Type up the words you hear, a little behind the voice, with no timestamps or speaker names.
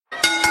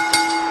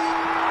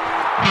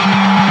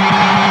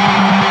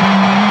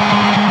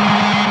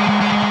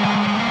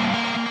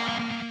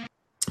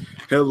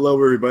Hello,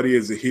 everybody.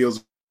 It's the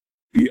Heels.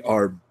 We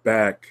are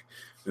back.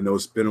 I know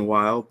it's been a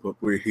while, but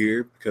we're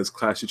here because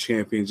Clash of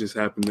Champions just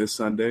happened this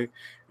Sunday,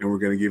 and we're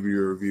going to give you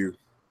a review.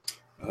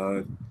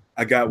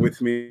 I got with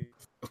me,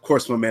 of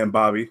course, my man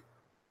Bobby.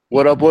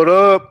 What up, what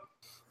up?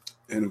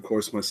 And, of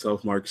course,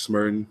 myself, Marcus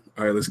Merton.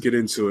 All right, let's get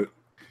into it.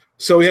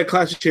 So we had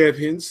Clash of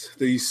Champions,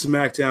 the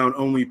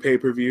SmackDown-only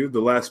pay-per-view,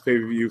 the last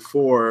pay-per-view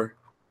for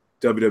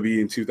WWE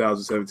in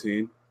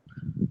 2017.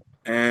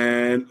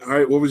 And all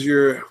right, what was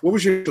your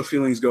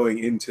feelings going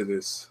into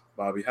this,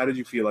 Bobby? How did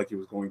you feel like it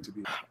was going to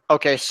be?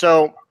 Okay,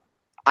 so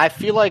I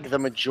feel like the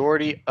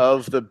majority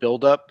of the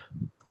buildup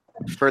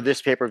for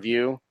this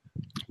pay-per-view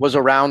was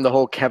around the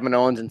whole Kevin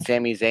Owens and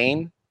Sami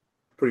Zayn.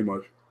 Pretty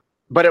much.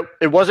 But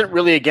it wasn't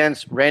really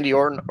against Randy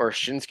Orton or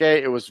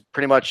Shinsuke. It was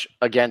pretty much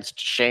against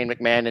Shane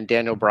McMahon and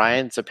Daniel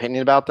Bryan's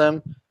opinion about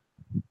them.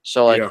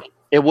 So,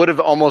 It would have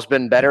almost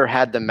been better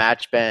had the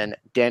match been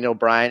Daniel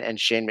Bryan and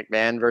Shane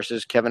McMahon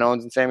versus Kevin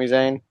Owens and Sami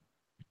Zayn.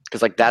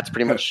 Because, that's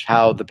pretty much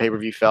how the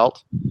pay-per-view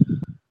felt.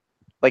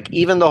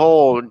 Even the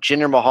whole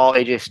Jinder Mahal,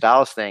 AJ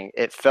Styles thing,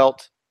 it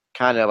felt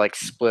kind of,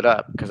 split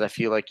up. Because I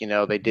feel like,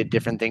 they did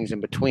different things in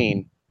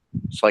between.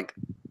 So,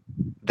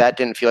 that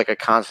didn't feel like a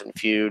constant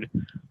feud.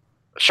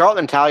 Charlotte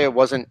and Natalya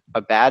wasn't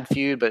a bad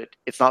feud, but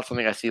it's not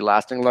something I see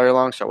lasting very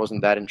long, so I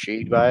wasn't that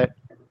intrigued by it.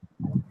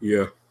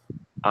 Yeah.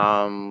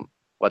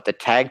 The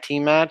tag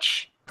team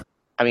match?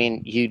 I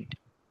mean,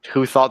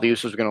 who thought the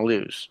Usos were going to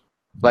lose?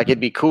 It'd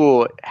be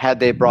cool had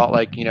they brought,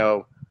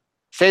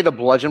 say the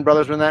Bludgeon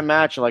Brothers were in that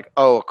match, and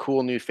a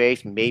cool new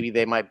face, maybe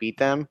they might beat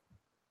them.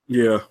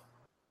 Yeah.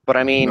 But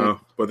I mean...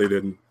 No, but they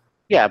didn't.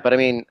 Yeah, but I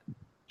mean,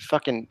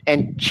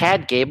 and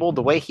Chad Gable,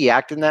 the way he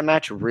acted in that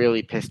match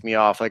really pissed me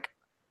off.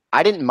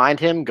 I didn't mind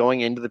him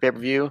going into the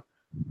pay-per-view,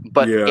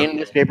 but in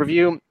this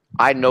pay-per-view,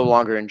 I no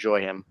longer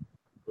enjoy him.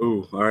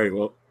 Ooh, all right,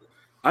 well...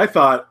 I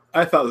thought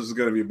this was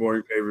going to be a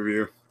boring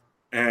pay-per-view.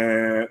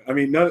 And, I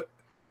mean,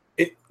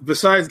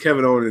 besides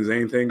Kevin Owens and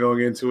Zayn thing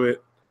going into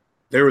it,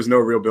 there was no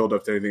real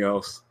build-up to anything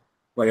else.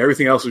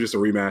 Everything else was just a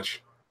rematch,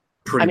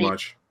 pretty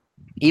much.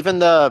 Even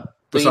the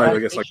besides, I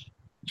guess,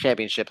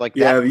 championship, the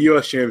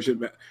U.S.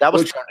 Championship. That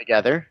was thrown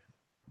together.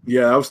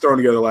 Yeah, that was thrown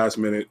together last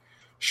minute.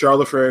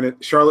 Charlotte Flair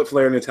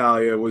and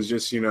Natalya was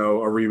just, a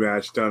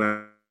rematch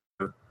done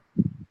at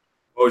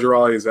Mojo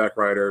Rawley and Zack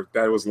Ryder.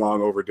 That was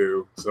long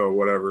overdue, so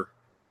whatever.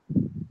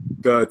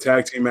 The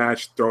tag team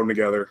match thrown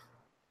together.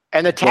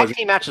 And the tag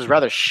team match was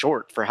rather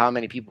short for how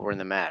many people were in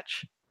the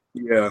match.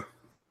 Yeah.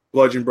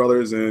 Bludgeon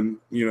Brothers and,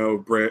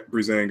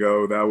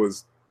 Breezango.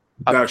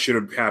 That should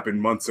have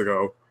happened months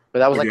ago. But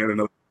that was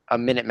a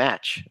minute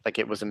match.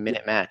 It was a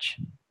minute match.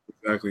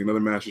 Exactly. Another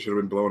match that should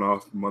have been blown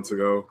off months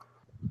ago.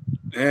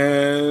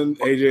 And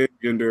AJ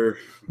Jinder,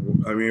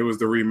 I mean, it was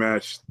the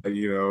rematch that,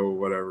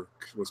 whatever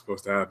was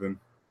supposed to happen.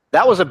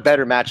 That was a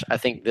better match, I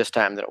think, this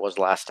time than it was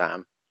last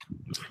time.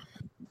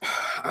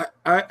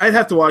 I'd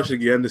have to watch it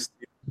again to see.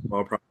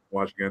 Well, I'll probably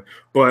watch again.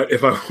 But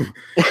if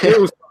it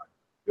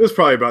was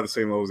probably about the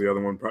same level as the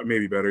other one,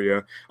 maybe better.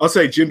 Yeah, I'll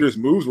say Jinder's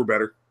moves were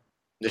better.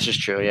 This is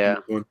true. Yeah,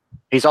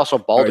 he's also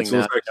balding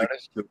now.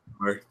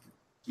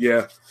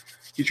 Yeah,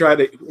 he tried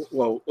it.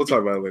 Well, we'll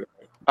talk about it later.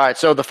 All right,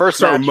 so the first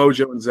match match,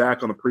 Mojo and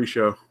Zack on the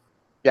pre-show.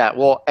 Yeah,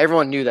 well,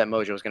 everyone knew that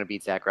Mojo was going to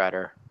beat Zack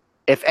Ryder.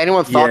 If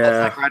anyone thought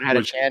that Zack Ryder had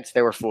a chance,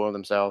 they were fooling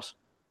themselves.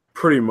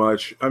 Pretty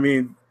much. I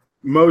mean,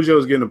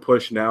 Mojo's getting a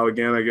push now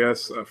again, I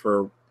guess,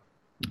 for...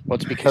 Well,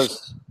 it's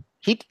because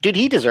he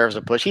deserves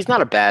a push. He's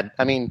not a bad...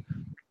 I mean,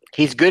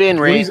 he's good in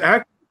ring. When he's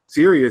acting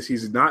serious,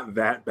 he's not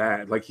that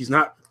bad. He's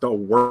not the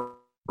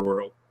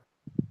world.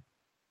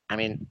 I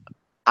mean,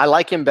 I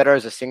like him better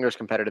as a singles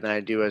competitor than I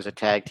do as a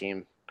tag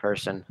team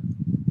person.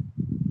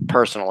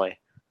 Personally.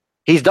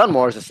 He's done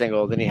more as a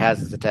single than he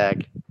has as a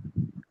tag.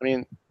 I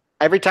mean,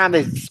 every time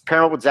they pair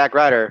him up with Zack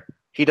Ryder,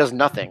 he does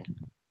nothing.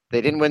 They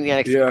didn't win the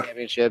NXT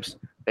championships.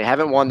 They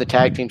haven't won the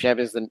tag team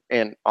champions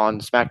on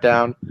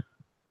SmackDown.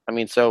 I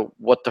mean, so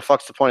what the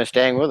fuck's the point of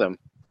staying with him?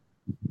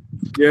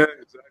 Yeah,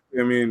 exactly.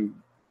 I mean,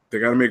 they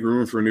got to make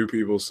room for new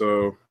people.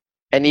 So,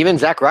 and even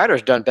Zack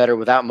Ryder's done better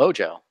without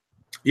Mojo.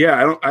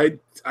 Yeah, I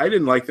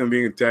didn't like them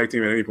being a tag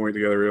team at any point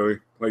together.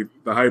 Really,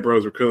 the Hype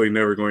Bros were clearly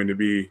never going to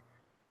be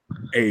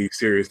a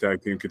serious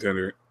tag team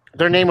contender.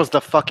 Their name was the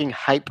fucking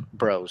Hype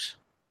Bros.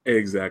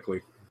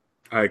 Exactly.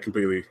 I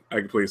completely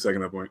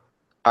second that point.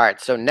 All right,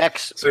 so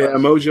next. So,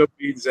 Mojo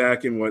beat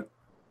Zack in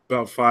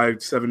about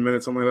 5-7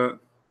 minutes, something like that?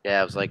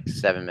 Yeah, it was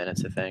 7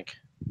 minutes, I think.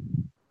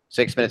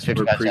 6 minutes,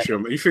 55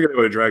 seconds. You figured they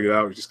would have dragged it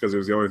out just because it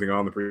was the only thing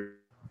on the pre.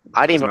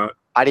 I didn't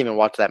even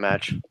watch that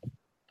match.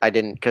 I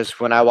didn't, because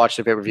when I watched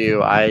the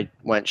pay-per-view, I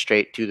went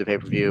straight to the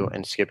pay-per-view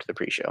and skipped the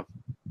pre-show.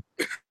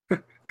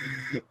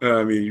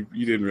 I mean,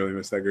 you didn't really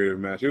miss that great of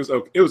a match. It was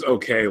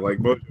okay.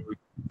 Mojo,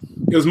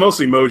 it was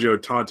mostly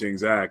Mojo taunting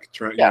Zack.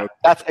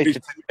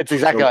 It's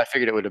exactly how I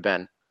figured it would have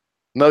been.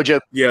 Mojo.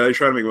 Yeah, they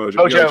try to make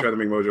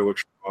Mojo look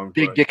strong.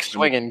 Big dick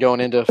swinging going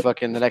into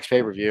fucking the next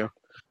pay-per-view.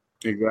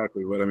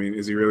 Exactly. But I mean,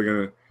 is he really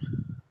gonna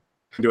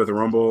do it at the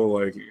Rumble?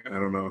 I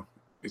don't know.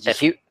 If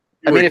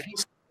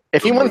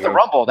he wins the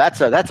Rumble,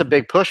 that's a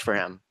big push for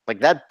him. Like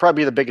that'd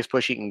probably be the biggest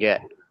push he can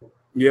get.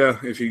 Yeah,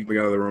 if he got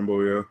out of the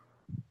Rumble, yeah.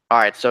 All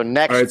right, so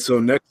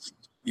next.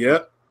 Yeah.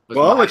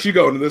 Well, I'll let you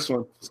go into this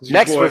one.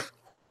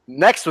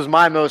 Next was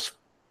my most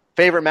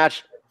favorite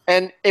match,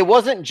 and it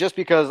wasn't just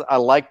because I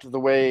liked the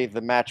way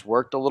the match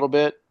worked a little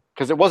bit,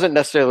 because it wasn't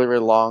necessarily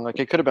really long. Like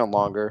it could have been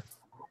longer,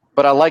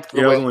 but I liked the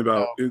way. It was only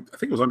about. I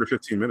think it was under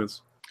 15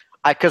 minutes.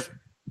 Because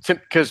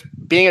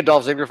being a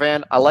Dolph Ziggler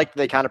fan, I liked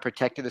they kind of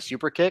protected the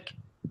super kick.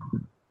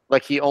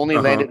 Like he only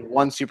landed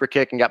one super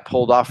kick and got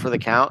pulled off for the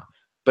count.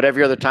 But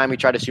every other time he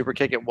tried a super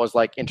kick, it was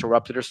like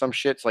interrupted or some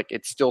shit. It's like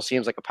it still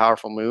seems like a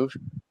powerful move.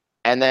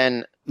 And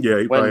then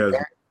he probably has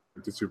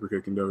the super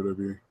kick in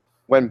WWE.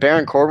 When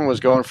Baron Corbin was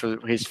going for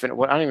his I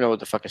don't even know what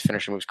the fuck his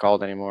finisher move's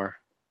called anymore.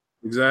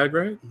 Zag,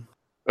 right?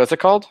 What's it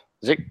called?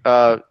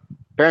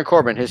 Baron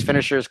Corbin. His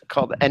finisher is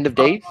called End of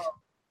Days.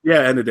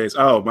 Yeah, End of Days.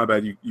 Oh, my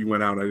bad. You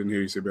went out. I didn't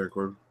hear you say Baron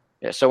Corbin.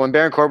 Yeah, so when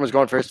Baron Corbin was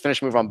going for his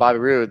finish move on Bobby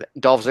Roode,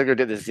 Dolph Ziggler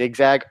did the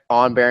zigzag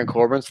on Baron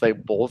Corbin, so they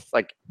both,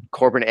 like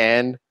Corbin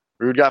and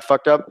Roode, got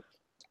fucked up.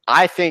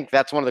 I think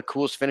that's one of the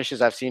coolest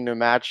finishes I've seen in a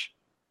match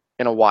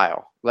in a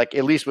while, like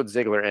at least with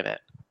Ziggler in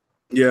it.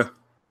 Yeah.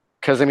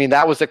 Because, I mean,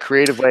 that was a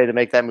creative way to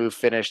make that move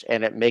finished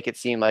and make it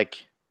seem like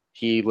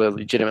he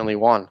legitimately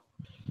won.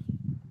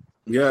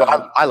 Yeah.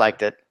 So I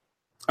liked it.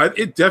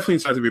 It definitely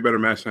started to be a better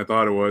match than I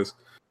thought it was.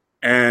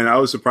 And I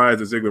was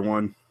surprised that Ziggler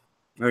won.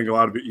 I think a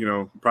lot of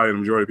probably the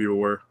majority of people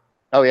were.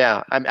 Oh,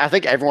 yeah. I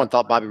think everyone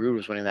thought Bobby Roode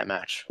was winning that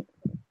match.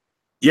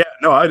 Yeah,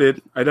 no, I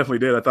did. I definitely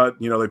did. I thought,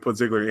 they put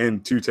Ziggler in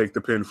to take the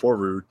pin for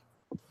Roode.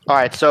 All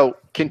right, so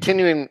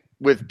continuing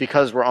with,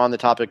 because we're on the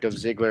topic of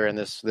Ziggler and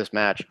this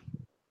match,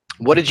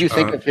 what did you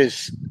think of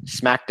his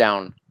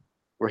SmackDown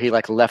where he,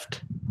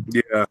 left?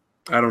 Yeah,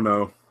 I don't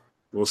know.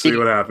 We'll see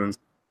what happens.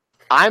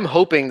 I'm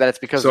hoping that it's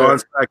because on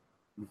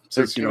SmackDown,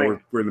 since,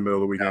 we're in the middle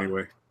of the week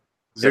anyway.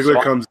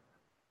 Ziggler comes.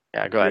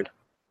 Yeah, go ahead.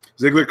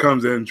 Ziggler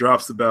comes in,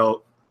 drops the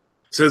belt,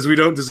 says we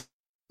don't deserve,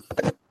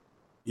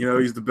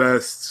 he's the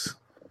best.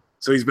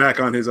 So he's back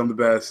on his "I'm the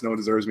best, no one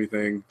deserves me"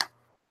 thing.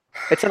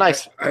 It's a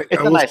nice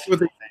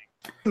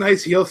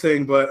nice heel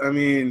thing, but I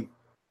mean,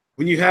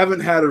 when you haven't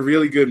had a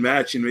really good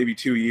match in maybe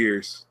 2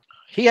 years,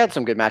 he had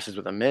some good matches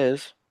with The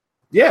Miz.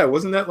 Yeah,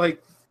 wasn't that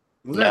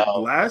that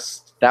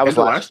last? That was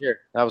last year.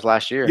 That was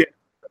last year. Yeah,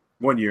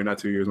 1 year, not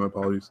 2 years. My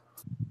apologies.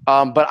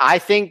 But I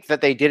think that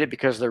they did it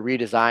because they're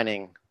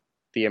redesigning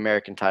the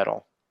American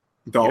title.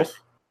 Dolph?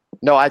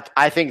 No,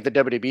 I think the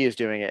WWE is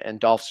doing it, and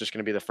Dolph's just going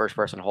to be the first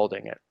person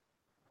holding it.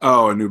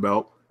 Oh, a new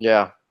belt?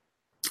 Yeah.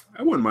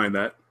 I wouldn't mind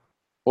that.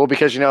 Well,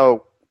 because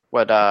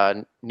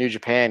New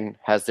Japan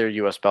has their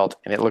U.S. belt,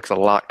 and it looks a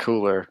lot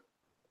cooler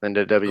than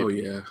the WWE. Oh,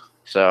 yeah.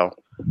 So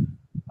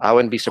I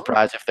wouldn't be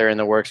surprised if they're in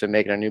the works of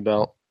making a new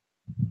belt.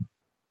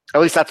 At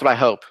least that's what I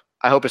hope.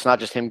 I hope it's not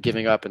just him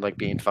giving up and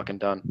being fucking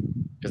done,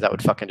 because that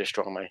would fucking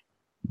destroy me.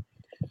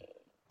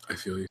 I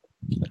feel you.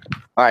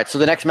 All right, so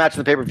the next match of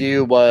the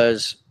pay-per-view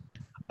was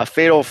a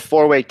fatal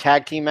four-way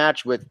tag team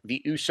match with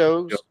the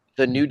Usos,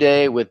 The New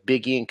Day with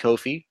Big E and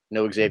Kofi,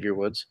 no Xavier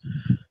Woods.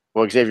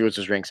 Well, Xavier Woods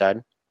was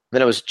ringside.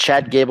 Then it was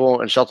Chad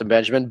Gable and Shelton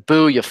Benjamin.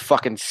 Boo, you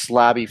fucking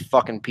slobby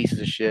fucking pieces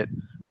of shit.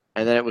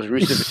 And then it was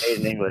Rusev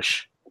and Aiden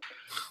English.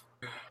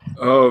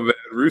 Oh, man.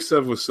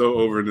 Rusev was so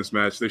over in this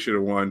match. They should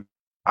have won.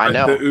 I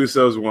know. The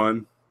Usos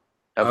won.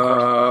 Of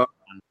course.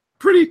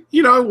 Pretty,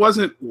 it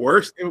wasn't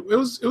worse. It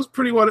was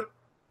pretty what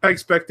I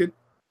expected.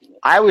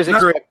 I was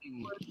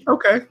expecting.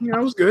 Okay, it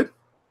was good.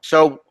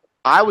 So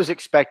I was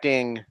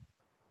expecting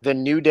the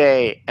New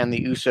Day and the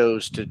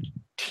Usos to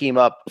team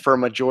up for a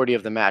majority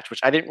of the match,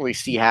 which I didn't really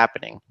see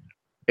happening.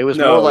 It was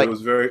more like it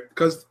was very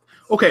because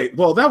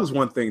that was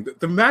one thing.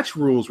 The match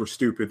rules were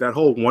stupid. That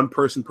whole one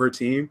person per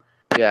team.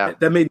 Yeah,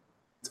 that made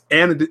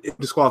and a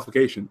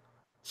disqualification.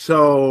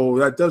 So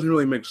that doesn't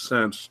really make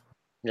sense.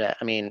 Yeah,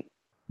 I mean,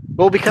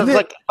 well, because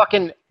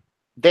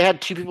they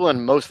had two people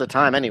in most of the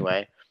time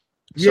anyway.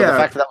 So the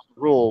fact that was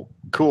the rule,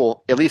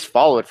 cool. At least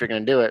follow it if you're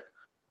going to do it.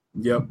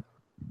 Yep.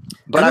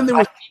 But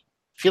I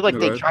feel like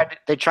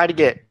they tried to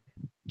get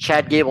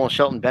Chad Gable and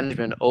Shelton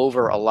Benjamin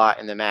over a lot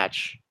in the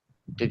match.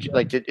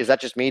 Is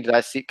that just me? Did I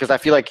see? Because I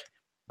feel like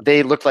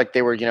they looked like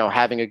they were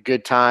having a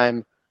good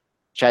time.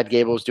 Chad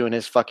Gable was doing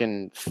his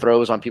fucking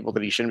throws on people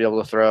that he shouldn't be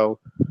able to throw.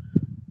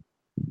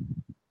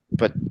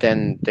 But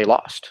then they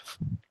lost.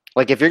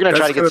 If you're going to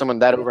try to get someone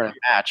that over in a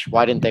match,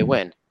 why didn't they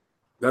win?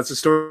 That's the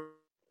story.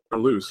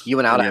 Lose. You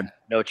went out. I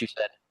know what you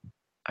said.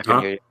 I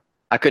couldn't hear you.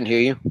 I couldn't hear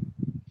you.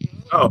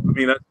 Oh, I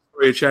mean, that's the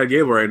story of Chad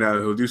Gable right now.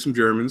 He'll do some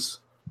Germans,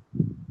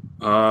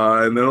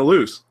 and then he'll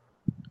lose.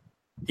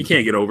 He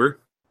can't get over.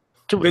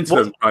 Vince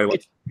doesn't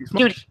probably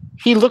dude,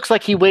 he looks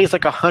like he weighs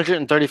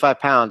 135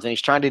 pounds, and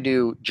he's trying to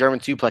do German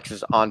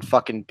suplexes on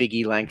fucking Big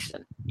E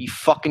Langston. You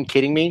fucking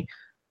kidding me?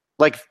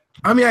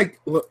 I mean,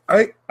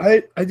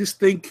 I just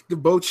think the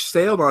boat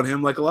sailed on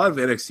him like a lot of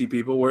NXT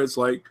people, where it's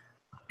like,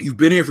 you've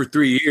been here for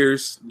 3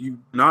 years, you're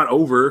not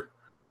over,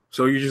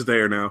 so you're just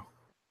there now.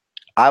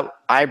 I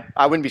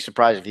wouldn't be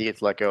surprised if he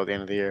gets let go at the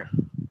end of the year.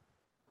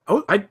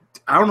 Oh, I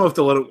don't know if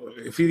they'll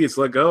if he gets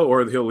let go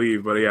or he'll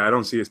leave, but yeah, I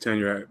don't see his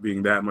tenure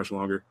being that much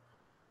longer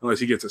unless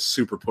he gets a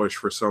super push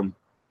for some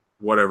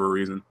whatever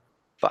reason.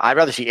 But I'd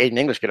rather see Aiden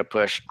English get a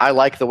push. I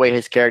like the way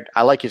his character.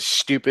 I like his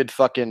stupid,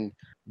 fucking,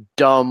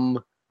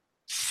 dumb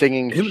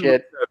singing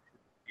shit.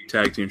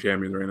 Tag team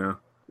champions right now,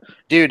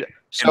 dude.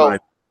 So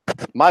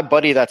my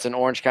buddy, that's an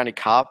Orange County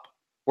cop,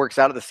 works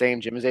out at the same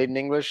gym as Aiden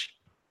English,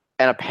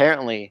 and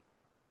apparently,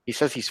 he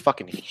says he's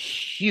fucking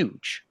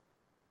huge.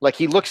 Like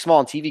he looks small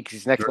on TV because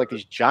he's next to like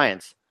these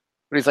giants,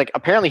 but he's like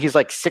apparently he's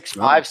like 6'5",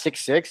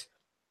 6'6",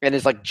 and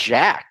is like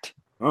jacked.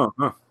 Oh,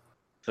 huh.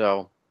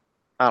 So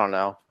I don't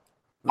know.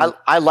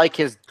 I like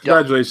his.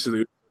 Congratulations to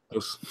the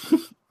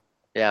Usos.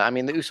 Yeah, I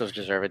mean the Usos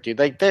deserve it, dude.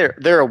 Like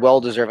they're a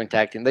well-deserving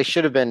tag team. They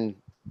should have been.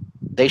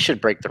 They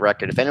should break the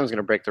record. If anyone's going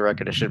to break the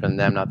record, it should have been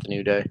them, not the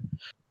New Day.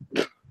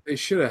 They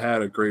should have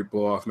had a great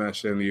blow-off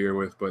match to end the year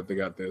with, but they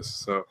got this.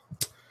 So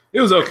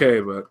it was okay,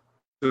 but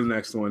to the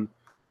next one.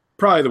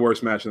 Probably the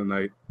worst match of the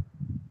night.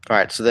 All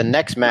right, so the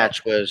next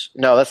match was –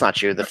 no, that's not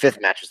true. The fifth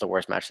match was the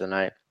worst match of the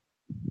night.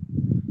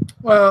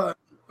 Well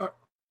 –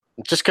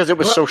 just because it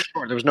was so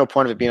short. There was no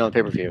point of it being on the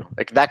pay-per-view.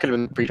 Like that could have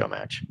been the pre-show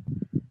match.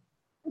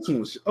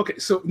 Okay,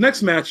 so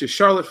next match is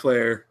Charlotte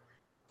Flair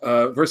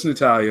versus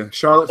Natalya.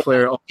 Charlotte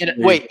Flair.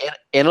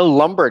 In a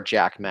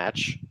lumberjack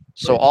match.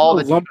 So all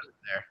the divas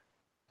there.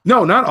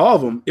 No, not all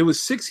of them. It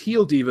was 6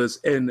 heel divas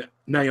and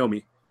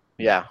Naomi.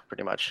 Yeah,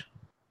 pretty much.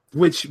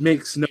 Which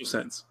makes no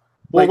sense.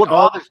 Well,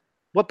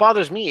 what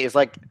bothers me is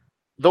like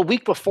the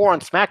week before on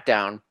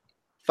SmackDown,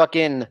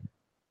 fucking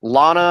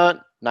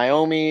Lana,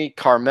 Naomi,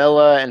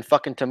 Carmella, and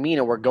fucking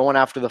Tamina were going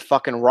after the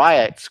fucking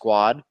Riot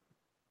Squad.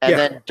 And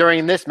then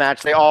during this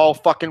match, they all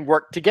fucking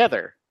worked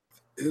together.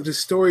 The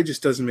story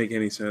just doesn't make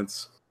any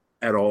sense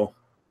at all.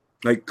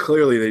 Like,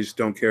 clearly they just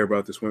don't care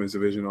about this women's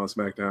division on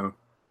SmackDown.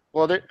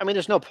 Well,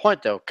 there's no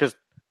point, though, because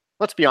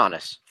let's be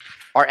honest.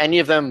 Are any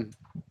of them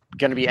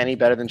going to be any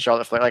better than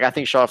Charlotte Flair? Like, I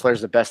think Charlotte Flair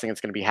is the best thing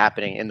that's going to be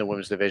happening in the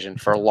women's division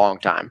for a long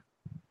time.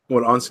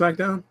 What, on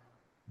SmackDown?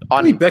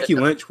 Becky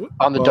Lynch.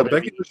 On the WWE.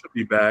 Becky Lynch should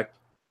be back.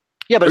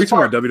 Yeah, but it's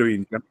about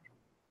WWE.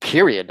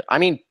 Period. I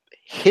mean,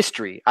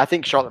 history. I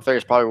think Charlotte Flair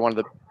is probably one of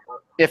the,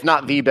 if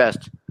not the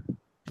best,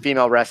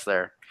 female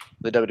wrestler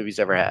the WWE's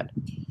ever had.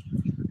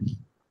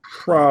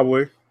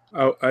 Probably.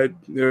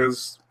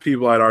 There's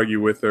people I'd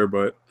argue with her,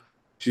 but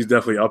she's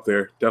definitely up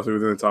there. Definitely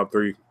within the top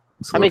 3.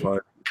 Solidified.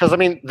 Because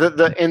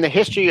the in the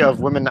history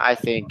of women, I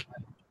think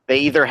they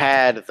either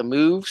had the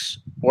moves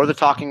or the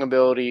talking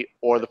ability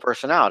or the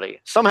personality.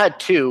 Some had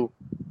 2,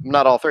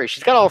 not all 3.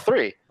 She's got all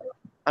 3.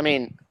 I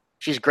mean,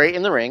 she's great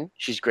in the ring.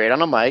 She's great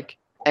on a mic.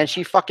 And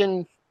she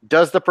fucking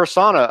does the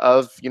persona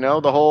of,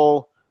 the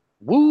whole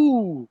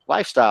woo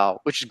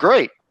lifestyle, which is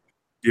great.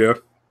 Yeah.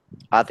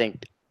 I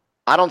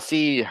don't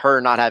see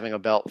her not having a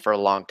belt for a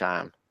long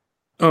time.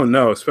 Oh,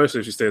 no, especially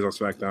if she stays on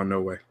SmackDown.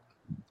 No way.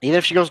 Even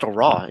if she goes to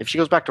Raw. If she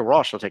goes back to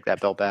Raw, she'll take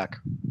that belt back.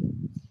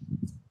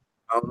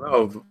 I don't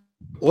know.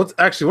 We're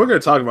going to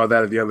talk about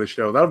that at the end of the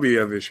show. That'll be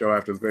the end of the show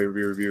after the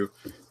pay-per-view review.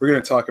 We're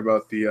going to talk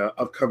about the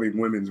upcoming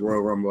Women's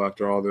Royal Rumble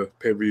after all the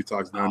pay-per-view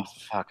talk's done. Oh,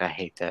 fuck, I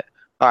hate that.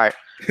 All right.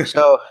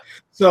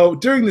 So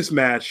during this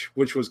match,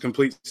 which was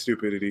complete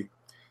stupidity,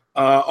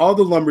 all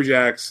the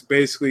Lumberjacks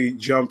basically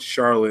jumped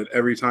Charlotte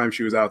every time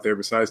she was out there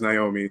besides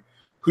Naomi,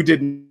 who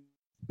didn't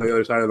on the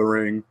other side of the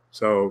ring.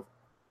 So,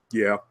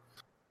 yeah.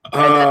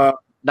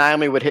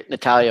 Naomi would hit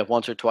Natalya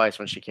once or twice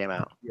when she came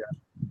out. Yeah.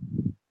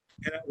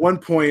 And at one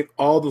point,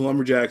 all the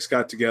Lumberjacks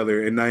got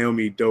together and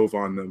Naomi dove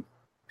on them.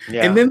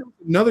 Yeah. And then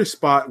another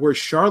spot where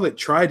Charlotte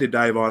tried to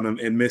dive on them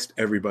and missed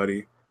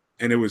everybody.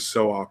 And it was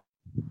so awkward.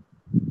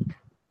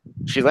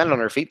 She landed on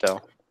her feet,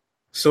 though.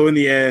 So in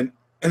the end,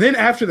 and then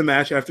after the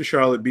match, after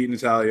Charlotte beat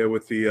Natalya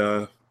with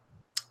the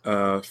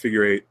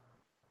figure 8,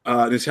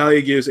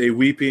 Natalya gives a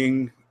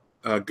weeping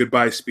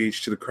goodbye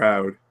speech to the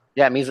crowd.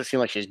 Yeah, it means it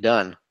seemed like she's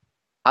done.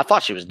 I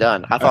thought she was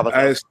done. I thought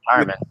that was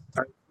retirement.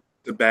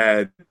 The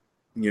bad,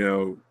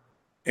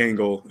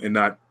 angle and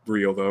not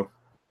real, though,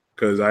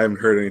 because I haven't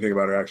heard anything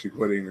about her actually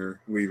quitting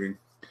or leaving.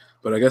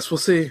 But I guess we'll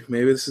see.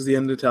 Maybe this is the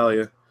end of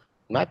Natalya.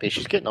 Might be.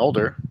 She's getting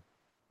older.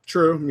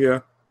 True,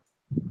 yeah.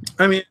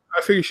 I mean,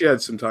 I figured she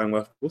had some time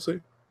left. We'll see.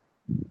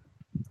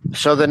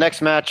 So the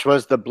next match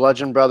was the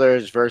Bludgeon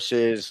Brothers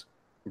versus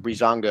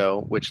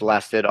Breezango, which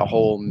lasted a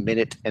whole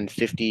minute and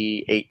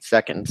 58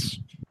 seconds.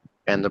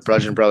 And the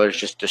Bludgeon Brothers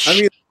just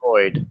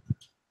destroyed.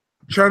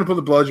 Trying to put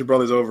the Bludgeon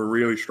Brothers over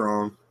really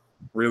strong.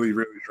 Really,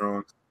 really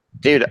strong.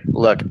 Dude,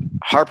 look,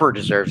 Harper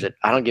deserves it.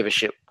 I don't give a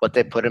shit what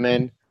they put him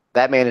in.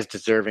 That man is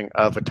deserving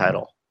of a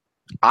title.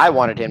 I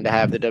wanted him to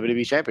have the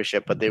WWE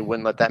Championship, but they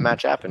wouldn't let that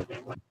match happen.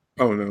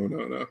 Oh,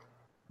 no.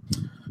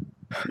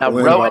 Now,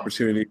 Rowan,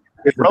 opportunity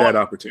is a bad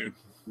opportunity.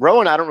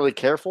 Rowan, I don't really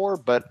care for,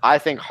 but I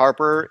think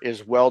Harper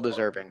is well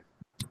deserving.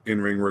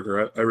 In-ring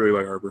worker. I really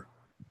like Harper.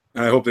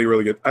 And I hope they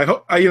really get – I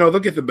hope they'll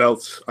get the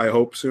belts, I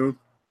hope, soon.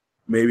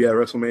 Maybe at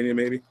WrestleMania,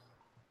 maybe.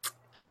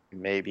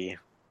 Maybe.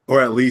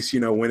 Or at least,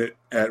 win it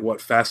at,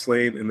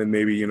 Fastlane, and then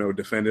maybe,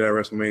 defend it at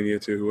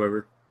WrestleMania to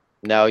whoever.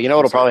 No, you know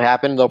what'll probably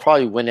happen? They'll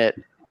probably win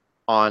it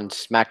on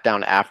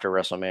SmackDown after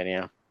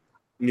WrestleMania.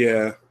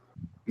 Yeah,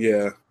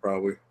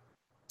 probably.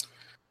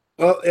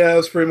 Well, yeah, that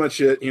was pretty much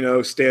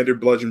it. Standard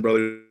Bludgeon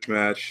Brothers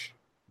match.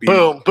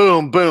 Boom,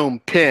 boom, boom,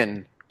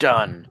 pin,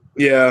 done.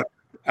 Yeah,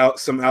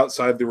 some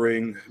outside the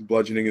ring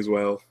bludgeoning as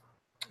well,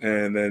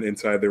 and then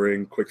inside the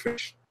ring quick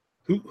finish.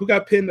 Who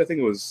got pinned? I think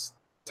it was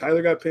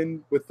Tyler got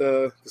pinned with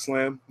the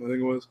slam. I think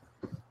it was.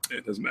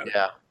 It doesn't matter.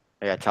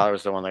 Yeah. Tyler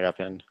was the one that got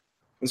pinned.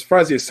 I'm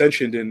surprised the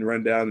Ascension didn't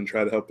run down and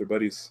try to help their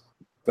buddies.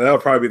 But that'll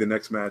probably be the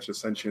next match: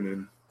 Ascension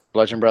and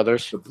Bludgeon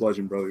Brothers. The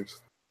Bludgeon Brothers.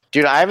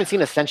 Dude, I haven't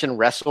seen Ascension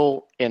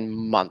wrestle in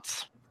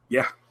months.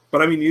 Yeah,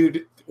 but I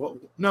mean,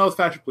 no,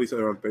 Fashion Police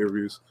are on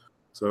pay-per-views,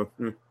 so.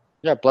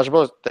 Yeah, Bludgeon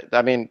Brothers.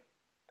 I mean,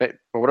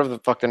 whatever the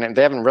fuck their name,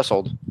 they haven't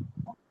wrestled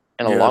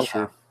in a long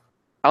time.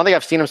 I don't think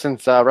I've seen them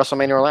since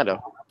WrestleMania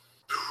Orlando.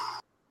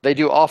 They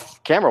do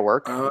off-camera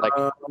work.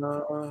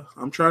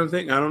 I'm trying to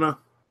think. I don't know.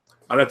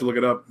 I'd have to look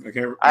it up. I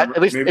can't.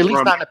 At least not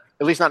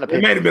in a pay.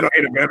 It might have been an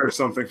event or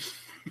something.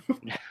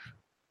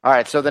 All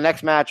right, so the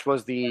next match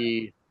was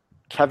the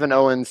Kevin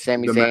Owens,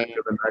 Sami Zayn, match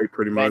of the night,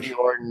 pretty much. Randy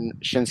Orton,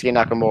 Shinsuke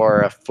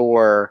Nakamura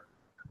for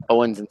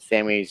Owens and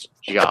Sami's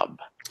job.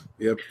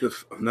 Yep,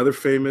 another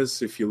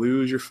famous. If you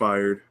lose, you're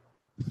fired.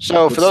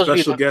 So for those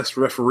special guest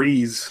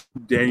referees,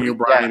 Daniel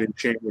Bryan and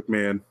Shane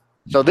McMahon.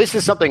 So this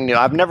is something new.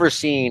 I've never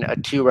seen a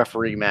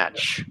 2-referee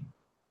match.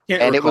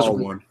 Can't recall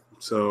one.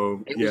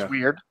 So it was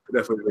weird.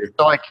 Definitely.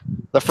 So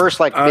the first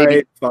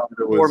maybe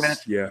 4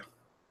 minutes. Yeah.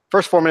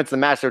 First 4 minutes of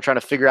the match, they were trying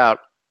to figure out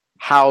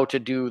how to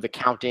do the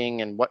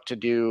counting and what to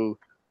do.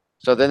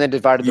 So then they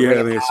divided the ring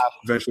in half.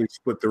 Eventually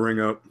split the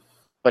ring up.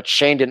 But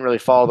Shane didn't really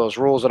follow those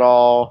rules at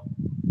all.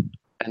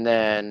 And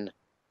then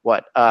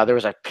there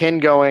was a pin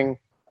going,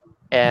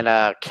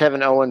 and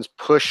Kevin Owens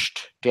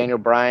pushed Daniel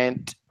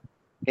Bryan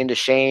into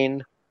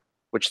Shane,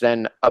 which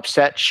then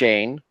upset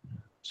Shane.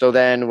 So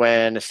then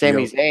when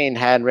Sami Zayn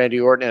had Randy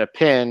Orton in a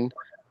pin,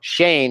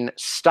 Shane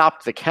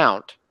stopped the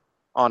count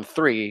on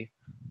 3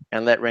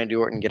 and let Randy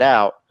Orton get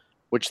out,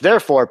 which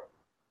therefore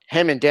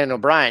him and Daniel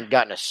Bryan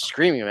got in a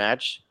screaming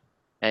match.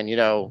 And,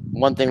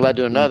 one thing led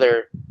to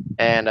another,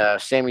 and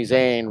Sami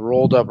Zayn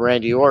rolled up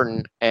Randy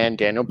Orton, and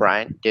Daniel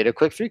Bryan did a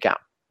quick 3 count.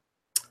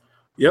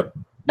 Yep.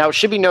 Now, it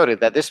should be noted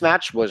that this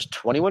match was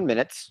 21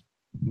 minutes,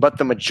 but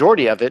the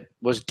majority of it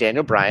was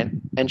Daniel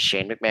Bryan and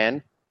Shane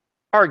McMahon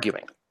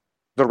arguing.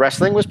 The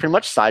wrestling was pretty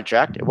much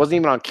sidetracked. It wasn't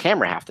even on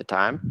camera half the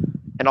time,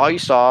 and all you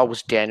saw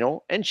was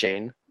Daniel and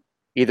Shane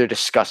either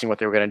discussing what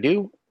they were going to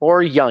do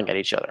or yelling at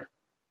each other.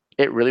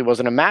 It really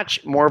wasn't a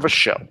match, more of a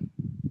show.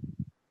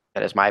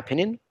 That is my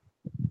opinion.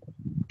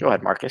 Go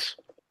ahead, Marcus.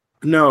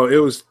 No,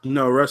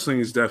 wrestling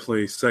is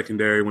definitely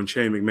secondary when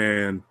Shane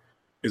McMahon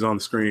is on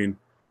the screen.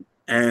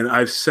 And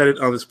I've said it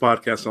on this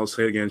podcast, and I'll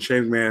say it again.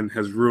 Shane McMahon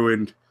has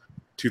ruined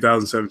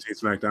 2017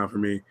 SmackDown for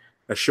me.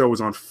 That show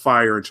was on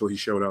fire until he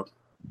showed up.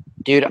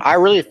 Dude, I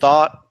really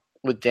thought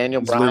with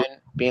Daniel Bryan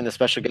being the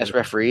special guest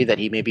referee that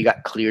he maybe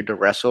got cleared to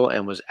wrestle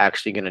and was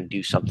actually going to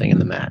do something in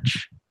the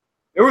match.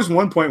 There was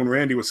one point when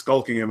Randy was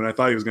skulking him, and I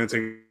thought he was going to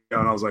take him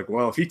down. I was like,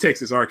 well, if he takes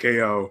this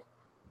RKO,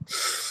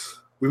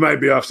 we might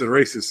be off to the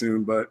races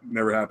soon, but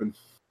never happened.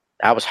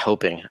 I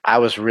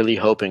was really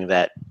hoping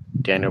that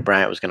Daniel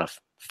Bryan was going to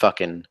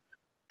fucking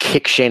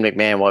kick Shane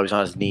McMahon while he was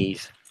on his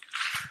knees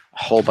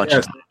a whole bunch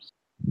of times.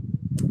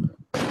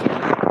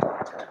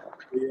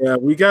 Yeah,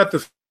 we got the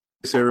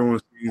face everyone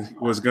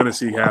was going to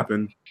see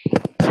happen.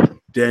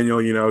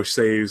 Daniel,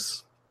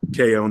 saves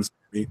KO and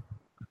Sami.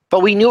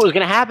 But we knew it was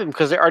going to happen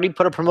because they already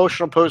put a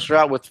promotional poster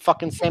out with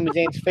fucking Sami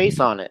Zayn's face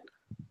on it.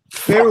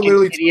 They were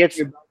literally idiots.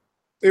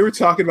 They were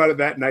talking about it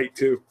that night,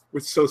 too,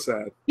 which is so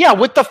sad. Yeah,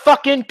 with the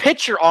fucking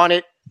picture on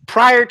it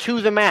prior to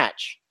the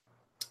match.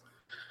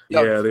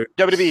 Yeah.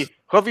 WWE,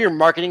 whoever your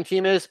marketing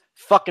team is,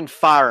 fucking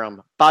fire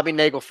them. Bobby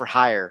Nagel for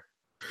hire.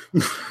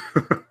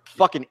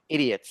 Fucking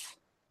idiots.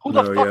 Who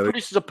the fuck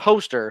produces a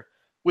poster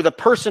with a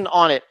person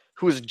on it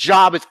whose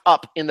job is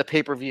up in the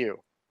pay-per-view?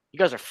 You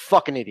guys are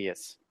fucking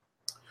idiots.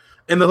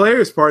 And the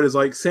hilarious part is,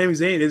 Sami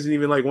Zayn isn't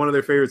even, one of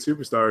their favorite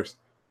superstars.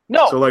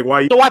 No. So,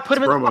 why put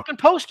him in the fucking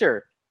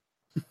poster?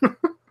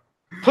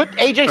 Put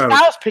AJ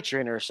Styles' picture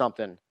in it or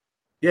something.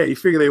 Yeah, you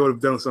figure they would have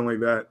done something like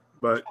that.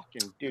 But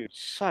fucking dude,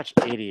 such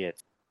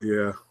idiots.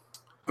 Yeah.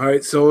 All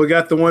right, so we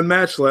got the one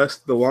match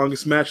left, the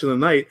longest match of the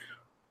night,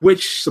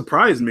 which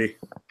surprised me.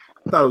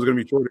 I thought it was going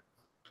to be shorter.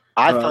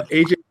 I thought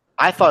it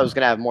was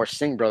going to have more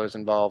Singh brothers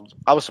involved.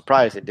 I was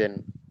surprised it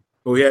didn't.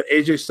 Well, we had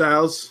AJ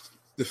Styles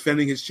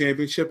defending his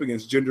championship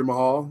against Jinder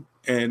Mahal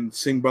and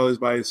Singh brothers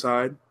by his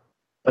side.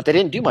 But they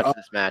didn't do much in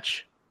this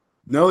match.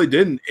 No, they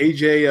didn't.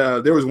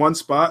 AJ, there was one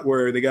spot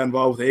where they got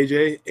involved with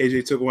AJ.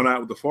 AJ took one out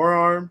with the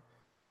forearm,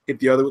 hit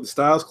the other with the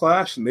Styles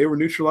Clash, and they were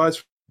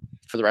neutralized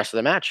for the rest of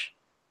the match.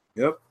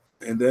 Yep.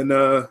 And then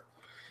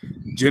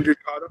Jinder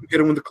caught him, hit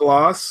him with the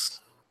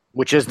Colossus.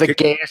 Which is the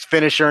gayest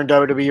finisher in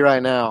WWE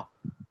right now.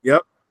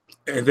 Yep.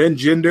 And then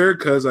Jinder,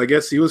 because I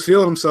guess he was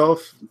feeling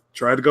himself,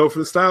 tried to go for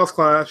the Styles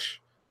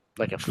Clash.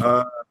 Like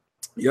a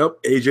Yep.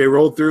 AJ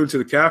rolled through into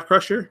the calf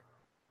crusher.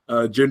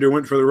 Jinder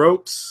went for the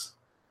ropes.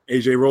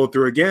 AJ rolled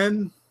through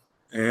again,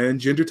 and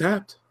Jinder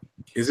tapped.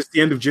 Is this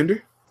the end of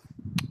Jinder?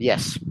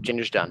 Yes,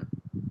 Jinder's done.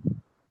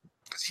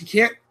 He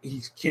can't.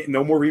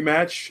 No more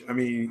rematch. I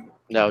mean,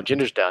 no,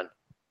 Jinder's done.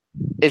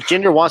 If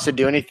Jinder wants to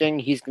do anything,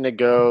 he's going to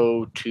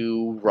go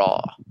to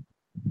Raw,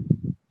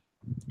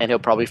 and he'll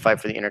probably fight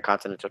for the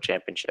Intercontinental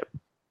Championship.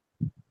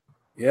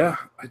 Yeah,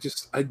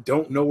 I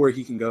don't know where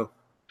he can go.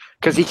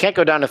 Because he can't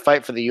go down to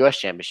fight for the U.S.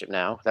 Championship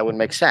now. That wouldn't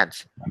make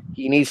sense.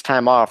 He needs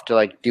time off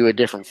to do a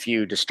different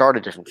feud, to start a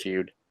different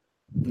feud.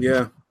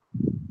 Yeah.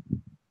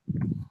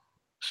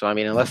 So I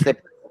mean, unless they,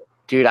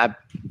 dude, I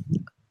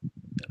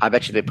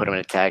bet you they put him in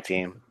a tag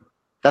team.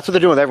 That's what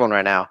they're doing with everyone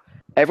right now.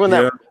 Everyone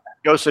that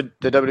goes to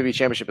the WWE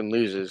Championship and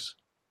loses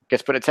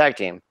gets put in a tag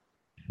team.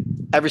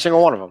 Every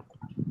single one of them.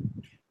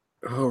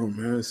 Oh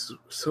man, it's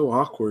so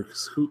awkward.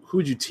 Who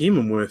would you team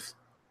him with?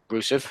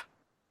 Rusev.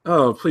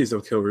 Oh, please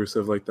don't kill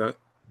Rusev like that.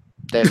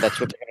 That's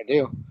what they're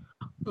gonna do.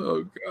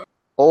 Oh god.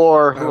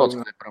 Or who else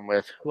could they put him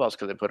with? Who else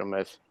could they put him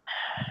with?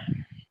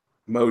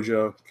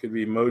 Mojo. Could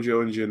be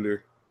Mojo and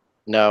Jinder.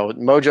 No,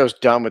 Mojo's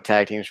done with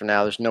tag teams for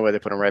now. There's no way they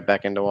put him right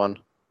back into one.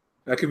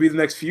 That could be the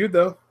next feud,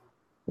 though.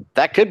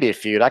 That could be a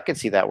feud. I could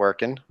see that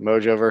working.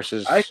 Mojo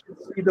versus. I can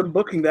see them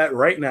booking that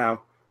right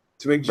now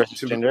to make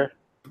Jinder.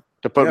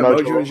 To put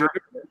Mojo and Jinder.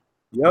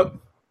 Yep.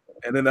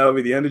 And then that'll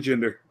be the end of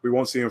Jinder. We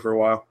won't see him for a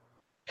while.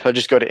 He'll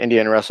just go to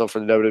India and wrestle for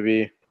the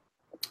WWE.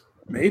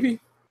 Maybe.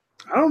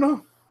 I don't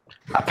know.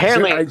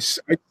 Apparently, I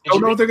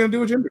don't know what they're going to do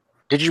with Jinder.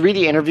 Did you read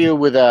the interview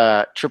with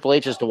Triple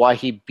H as to why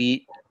he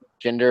beat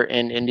Jinder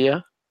in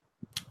India?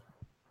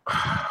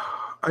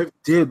 I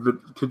did, but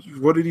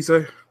what did he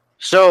say?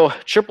 So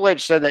Triple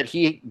H said that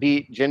he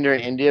beat Jinder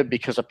in India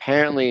because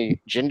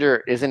apparently Jinder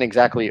isn't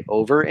exactly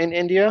over in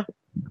India.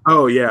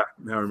 Oh yeah,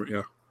 now I remember,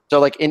 yeah.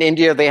 So in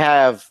India they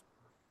have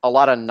a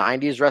lot of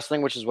 '90s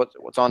wrestling, which is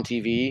what's on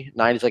TV.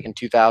 '90s in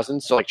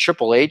 2000s. So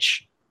Triple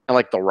H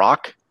and The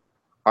Rock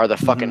are the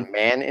fucking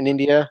man in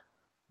India.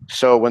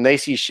 So when they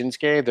see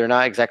Shinsuke, they're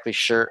not exactly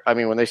sure. I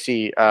mean, when they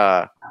see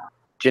Jinder,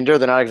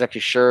 they're not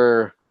exactly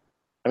sure.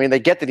 I mean, they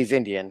get that he's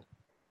Indian,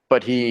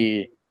 but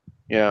he's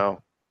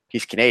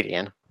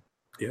Canadian.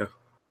 Yeah.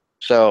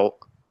 So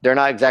they're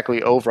not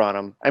exactly over on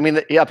him. I mean,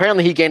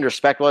 apparently he gained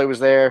respect while he was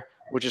there,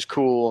 which is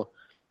cool.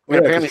 Yeah,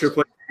 apparently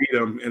Triple H beat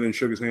him and then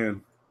shook his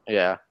hand.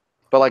 Yeah.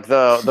 But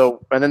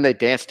and then they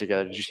danced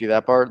together. Did you see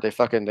that part?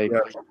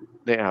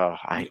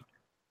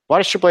 Why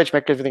does Triple H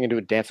make everything into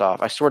a dance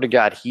off? I swear to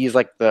God, he's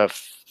the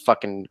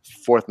fucking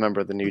fourth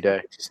member of the New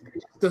Day. He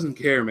doesn't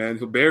care, man.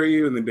 He'll bury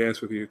you and then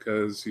dance with you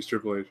because he's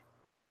Triple H.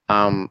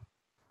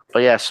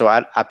 But yeah, so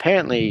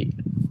apparently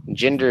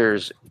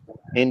Jinder's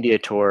India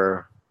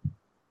tour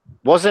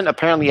wasn't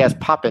apparently as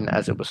poppin'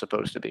 as it was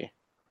supposed to be.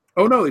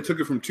 Oh no, they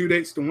took it from 2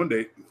 dates to 1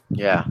 date.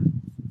 Yeah.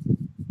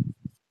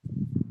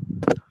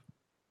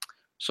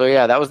 So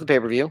yeah, that was the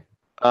pay-per-view.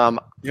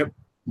 Yep.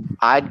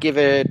 I'd give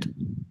it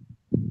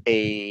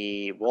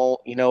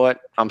you know what?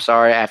 I'm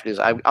sorry. After this,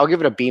 I'll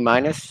give it a B-.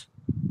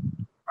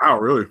 Wow,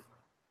 really?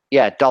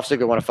 Yeah, Dolph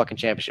Ziggler won a fucking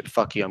championship.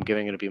 Fuck you. I'm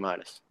giving it a B-.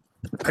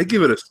 I'd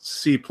give it a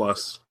C+.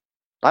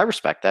 I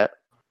respect that.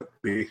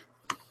 B.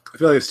 I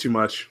feel like it's too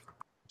much.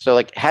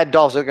 So, had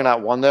Dolph Ziggler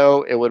not won,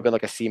 though, it would have been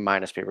a C-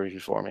 pay-per-view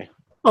for me.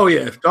 Oh,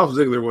 yeah. If Dolph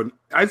Ziggler wouldn't,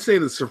 I'd say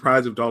the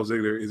surprise of Dolph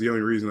Ziggler is the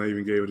only reason I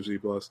even gave it a C+.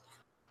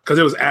 Because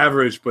it was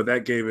average, but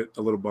that gave it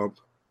a little bump.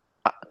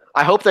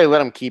 I hope they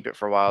let him keep it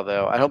for a while,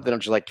 though. I hope they don't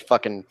just,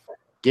 fucking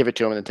give it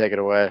to him and then take it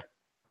away.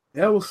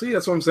 Yeah, we'll see.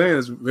 That's what I'm saying.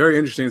 It's very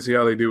interesting to see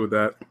how they do with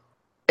that.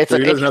 It's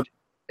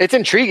it's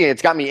intriguing.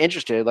 It's got me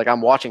interested.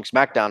 I'm watching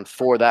SmackDown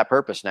for that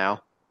purpose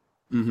now.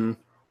 Mm-hmm.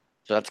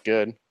 So that's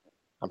good.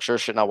 I'm sure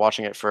shit not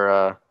watching it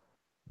for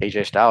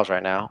AJ Styles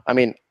right now. I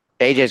mean,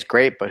 AJ's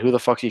great, but who the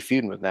fuck's he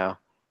feuding with now?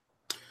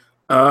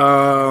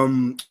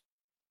 Bobby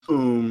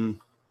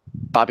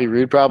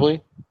Roode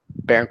probably.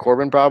 Baron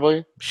Corbin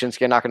probably.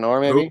 Shinsuke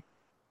Nakamura maybe.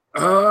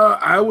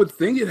 I would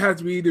think it had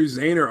to be either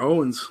Zayn or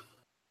Owens.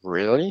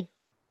 Really?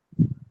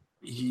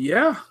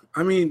 Yeah.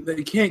 I mean,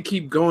 they can't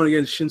keep going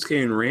against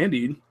Shinsuke and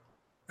Randy,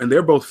 and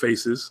they're both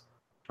faces,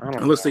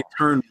 unless they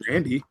turn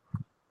Randy.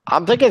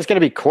 I'm thinking it's going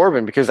to be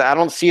Corbin because I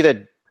don't see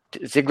the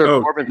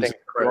Ziggler-Corbin thing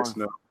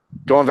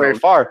going very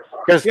far.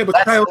 Yeah, but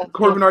Kyle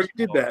Corbin already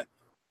did that.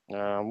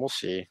 We'll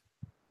see.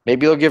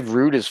 Maybe they'll give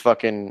Roode his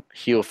fucking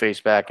heel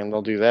face back, and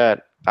they'll do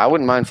that. I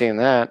wouldn't mind seeing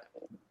that.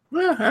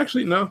 Well,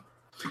 actually, no.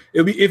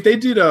 It'd be if they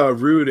did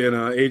Roode and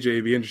AJ.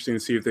 It'd be interesting to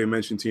see if they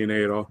mentioned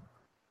TNA at all.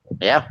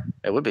 Yeah,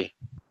 it would be.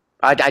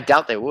 I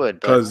doubt they would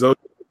because those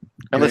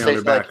unless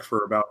they back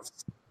for about.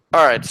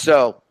 All right,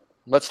 so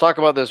let's talk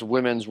about this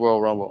women's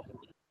Royal Rumble.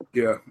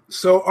 Yeah.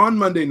 So on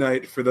Monday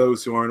night, for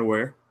those who aren't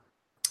aware,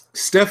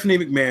 Stephanie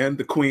McMahon,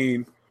 the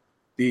Queen,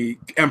 the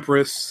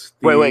Empress,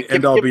 the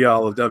end-all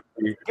be-all of WWE.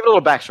 Give it a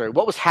little backstory.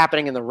 What was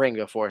happening in the ring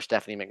before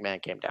Stephanie McMahon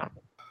came down?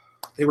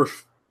 They were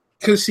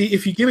because see,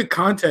 if you give it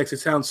context, it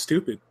sounds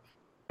stupid.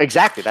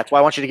 Exactly. That's why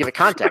I want you to give it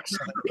context.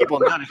 People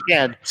don't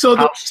understand. So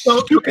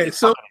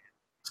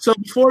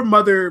before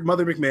Mother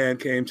McMahon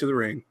came to the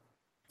ring,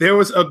 there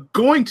was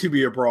going to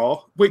be a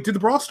brawl. Wait, did the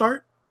brawl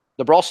start?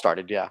 The brawl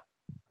started, yeah.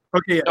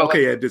 Okay,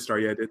 yeah, it did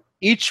start. Yeah, it did.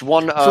 Each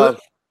one of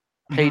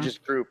Paige's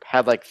group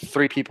had like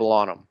 3 people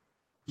on them.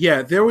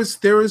 Yeah, there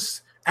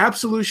was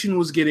Absolution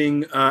was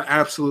getting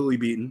absolutely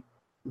beaten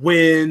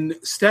when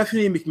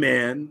Stephanie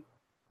McMahon,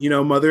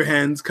 mother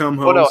hens come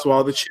home, so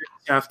all the chicks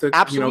have to,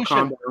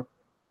 calm down.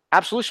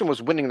 Absolution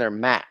was winning their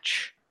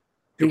match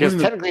because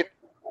technically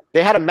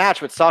they had a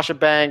match with Sasha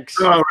Banks.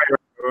 Oh, right.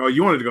 Oh,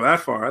 you wanted to go that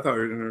far? I thought.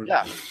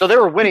 Yeah, so they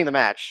were winning the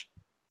match,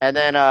 and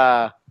then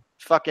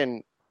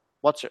Asuka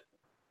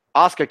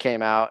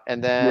came out,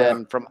 and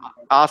then from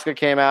Asuka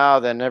came out,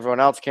 then everyone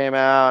else came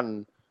out,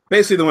 and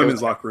basically the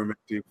women's locker room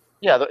empty.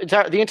 Yeah,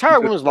 the entire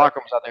women's locker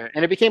room was out there,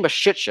 and it became a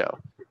shit show.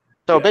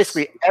 So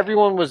basically,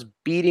 everyone was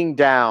beating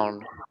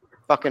down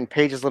fucking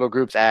Paige's little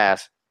group's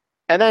ass,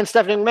 and then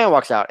Stephanie McMahon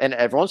walks out, and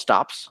everyone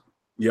stops.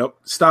 Yep,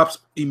 stops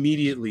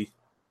immediately.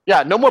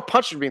 Yeah, no more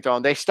punches being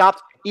thrown. They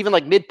stopped even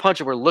like mid-punch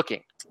and were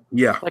looking.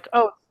 Yeah. Like,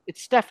 oh,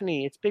 it's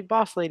Stephanie. It's Big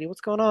Boss Lady.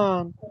 What's going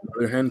on?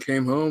 Mother hen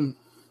came home.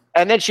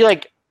 And then she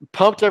like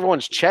pumped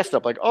everyone's chest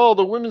up like, oh,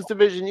 the women's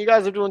division, you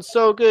guys are doing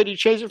so good. You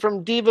changed it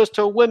from divas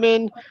to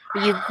women.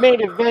 You made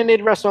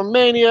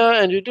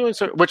WrestleMania, and you're doing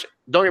so. Which,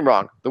 don't get me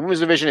wrong, the women's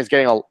division has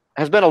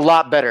been a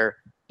lot better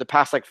the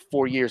past like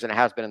 4 years than it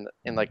has been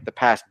in like the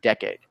past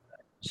decade.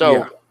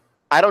 So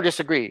I don't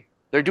disagree.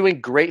 They're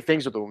doing great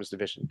things with the women's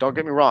division. Don't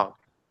get me wrong.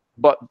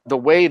 But the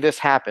way this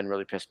happened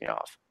really pissed me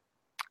off.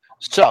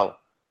 So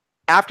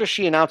after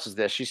she announces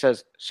this, she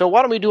says, so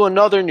why don't we do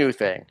another new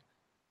thing?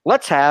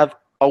 Let's have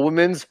a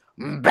women's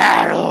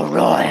battle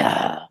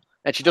royal.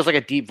 And she does like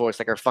a deep voice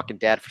like her fucking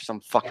dad for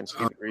some fucking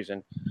stupid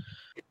reason.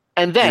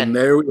 And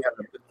there we have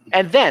it.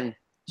 And then,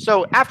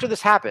 so after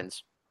this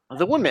happens,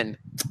 the women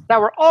that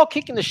were all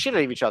kicking the shit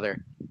out of each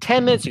other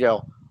 10 minutes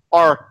ago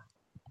are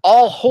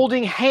all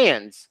holding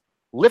hands,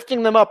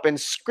 lifting them up and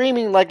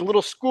screaming like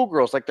little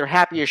schoolgirls like they're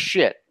happy as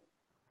shit.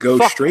 Go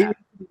straight into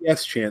the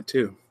yes chant,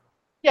 too.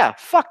 Yeah,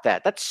 fuck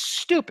that. That's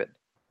stupid.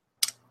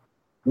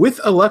 With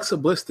Alexa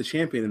Bliss, the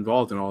champion,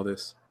 involved in all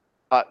this.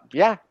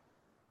 Yeah.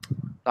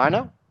 I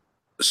know.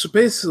 So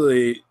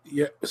basically,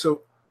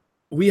 so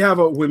we have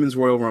a Women's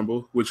Royal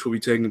Rumble, which will be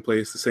taking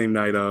place the same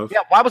night of. Yeah,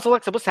 why was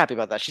Alexa Bliss happy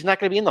about that? She's not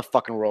going to be in the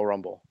fucking Royal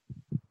Rumble.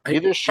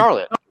 Neither is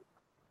Charlotte.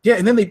 Yeah,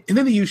 and then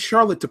they use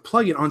Charlotte to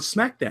plug it on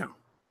SmackDown.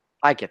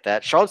 I get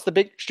that. Charlotte's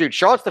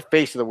the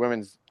face of the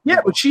women's. Yeah,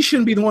 but she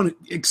shouldn't be the one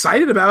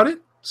excited about it.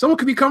 Someone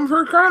could be coming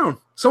for a crown.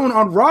 Someone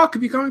on Raw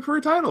could be coming for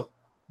a title.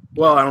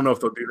 Well, I don't know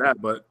if they'll do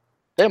that, but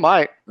they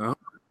might. No?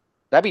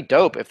 That'd be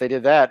dope if they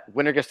did that.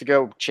 Winner gets to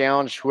go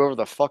challenge whoever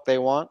the fuck they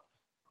want.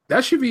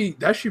 That should be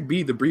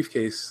the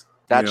briefcase.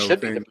 That should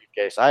be the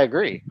briefcase. I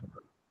agree.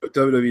 But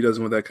WWE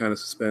doesn't want that kind of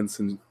suspense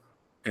and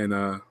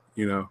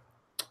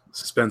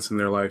suspense in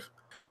their life.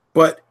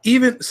 But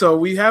even so,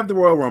 we have the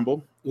Royal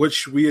Rumble,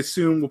 which we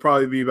assume will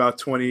probably be about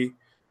 20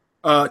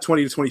 to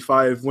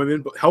 25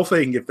 women, but hopefully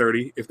they can get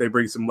 30 if they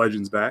bring some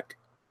legends back.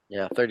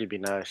 Yeah, 30 would be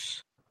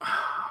nice.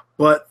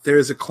 But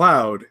there's a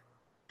cloud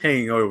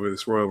hanging over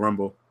this Royal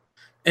Rumble.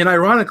 And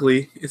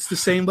ironically, it's the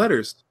same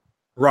letters.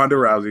 Ronda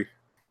Rousey.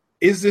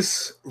 Is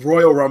this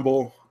Royal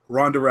Rumble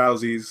Ronda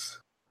Rousey's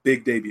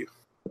big debut?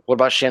 What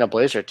about Shayna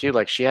Baszler, too?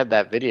 Like, she had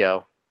that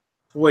video.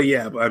 Well,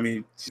 yeah, but I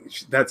mean,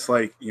 that's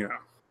like,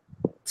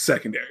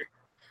 secondary.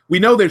 We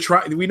know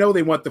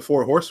they want the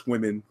 4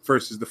 horsewomen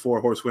versus the 4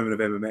 horsewomen of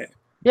MMA.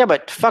 Yeah,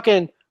 but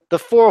fucking the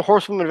 4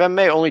 horsewomen of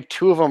MMA, only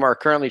 2 of them are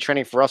currently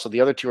training for Russell.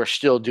 The other 2 are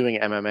still doing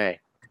MMA.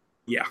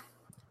 Yeah,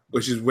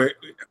 which is where,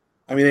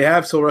 I mean, they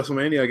have till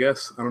WrestleMania, I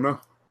guess. I don't know.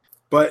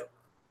 But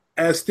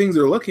as things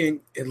are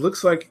looking, it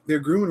looks like they're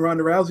grooming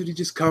Ronda Rousey to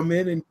just come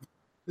in and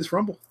this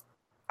Rumble.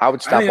 I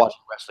would stop watching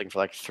wrestling for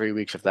like 3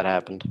 weeks if that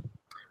happened.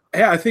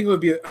 Yeah, I think it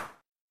would be a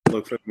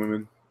look for the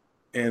women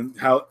and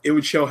how it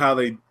would show how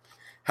they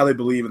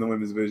believe in the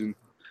women's division.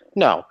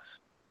 No,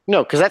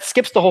 because that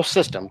skips the whole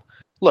system.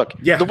 Look,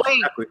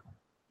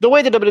 the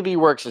way the WWE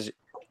works is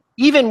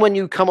even when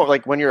you come up,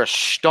 like when you're a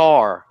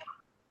star,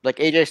 like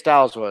AJ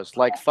Styles was,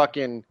 like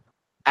fucking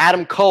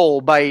Adam Cole,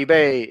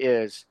 baby,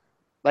 is,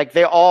 like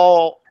they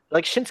all,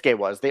 like Shinsuke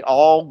was, they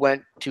all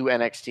went to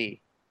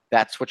NXT.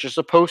 That's what you're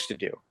supposed to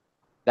do.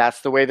 That's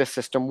the way the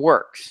system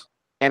works.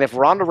 And if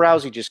Ronda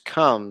Rousey just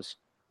comes,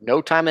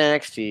 no time in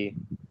NXT,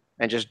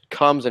 and just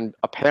comes and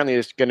apparently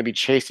is going to be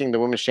chasing the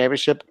women's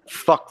championship,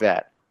 fuck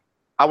that.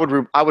 I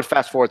would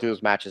fast forward through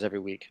those matches every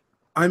week.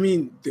 I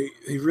mean, they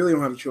really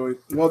don't have a choice.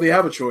 Well, they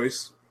have a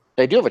choice.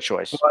 They do have a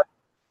choice.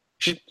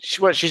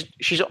 But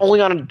she's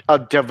only on a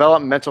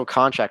developmental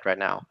contract right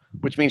now,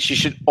 which means she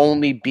should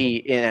only be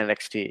in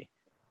NXT.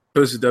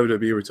 This is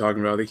WWE we're talking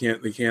about. They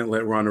can't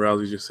let Ronda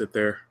Rousey just sit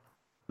there.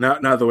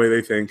 Not the way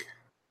they think.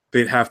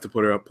 They'd have to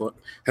put her up.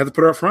 Have to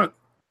put her up front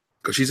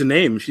because she's a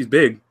name. She's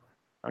big.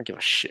 I don't give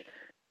a shit.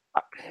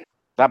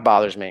 That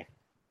bothers me.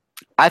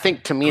 I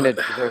think Tamina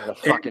deserves a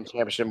fucking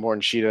championship more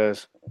than she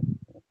does.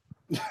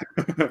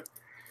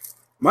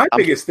 My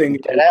biggest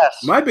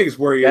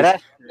worry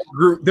is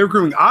they're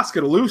grooming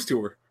Asuka to lose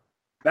to her.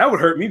 That would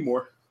hurt me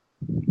more.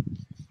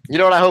 You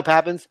know what I hope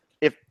happens?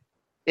 If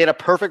in a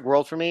perfect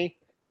world for me,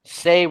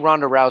 say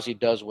Ronda Rousey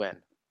does win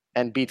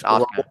and beats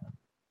Asuka.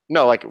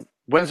 No, like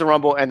wins the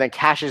Rumble and then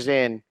cashes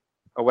in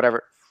or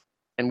whatever.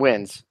 and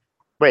wins.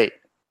 Wait,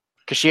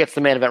 because she gets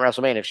the main event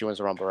WrestleMania if she wins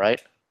the Rumble,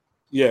 right?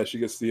 Yeah, she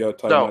gets the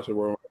title match at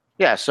Royal Rumble.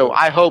 Yeah, so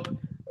I hope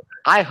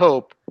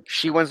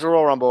she wins the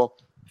Royal Rumble,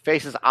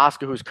 faces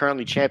Asuka, who's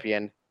currently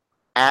champion,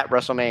 at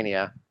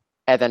WrestleMania,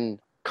 and then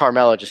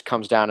Carmella just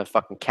comes down and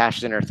fucking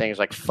cashes in her thing. Is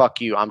like,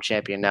 fuck you, I'm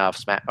champion now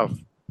of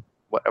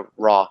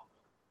Raw.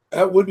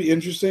 That would be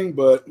interesting,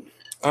 but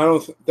I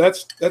don't.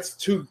 That's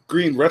two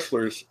green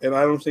wrestlers, and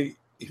I don't think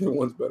either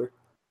one's better.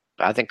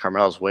 I think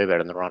Carmella's way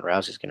better than Ronda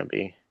Rousey's going to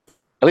be.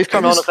 At least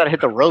Carmella knows how to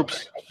hit the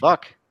ropes.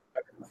 Fuck.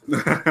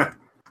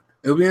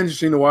 It'll be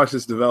interesting to watch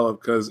this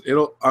develop because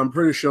I'm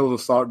pretty sure it'll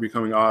start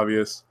becoming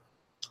obvious.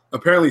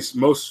 Apparently,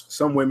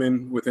 some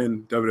women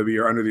within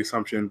WWE are under the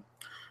assumption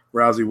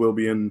Rousey will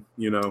be in,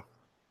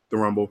 the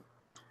Rumble,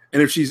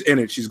 and if she's in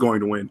it, she's going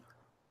to win.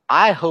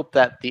 I hope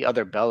that the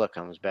other Bella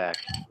comes back,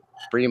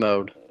 Brie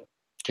mode,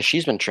 because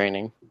she's been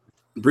training.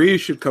 Brie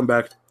should come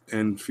back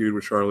and feud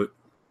with Charlotte.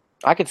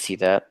 I could see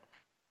that.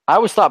 I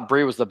always thought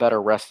Brie was the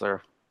better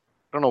wrestler.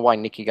 I don't know why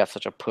Nikki got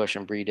such a push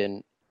and Brie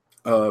didn't.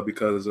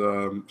 Because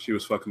she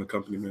was fucking the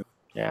company, man.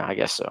 Yeah, I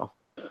guess so.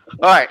 All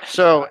right.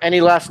 So, any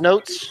last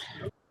notes?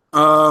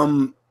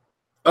 Oh,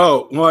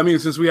 well, I mean,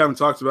 since we haven't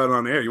talked about it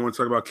on air, you want to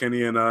talk about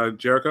Kenny and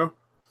Jericho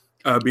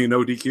being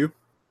no DQ?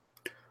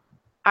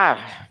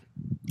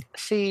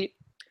 See,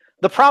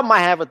 the problem I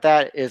have with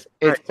that is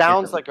it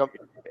sounds like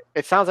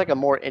a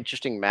more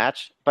interesting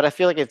match, but I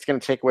feel like it's going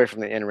to take away from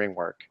the in-ring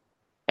work.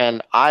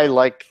 And I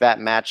like that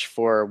match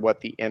for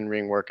what the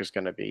in-ring work is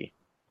going to be.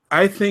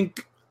 I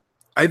think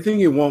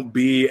it won't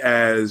be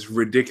as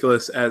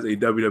ridiculous as a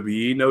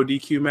WWE no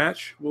DQ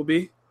match will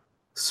be.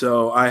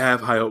 So I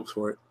have high hopes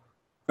for it.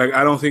 Like,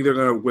 I don't think they're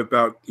going to whip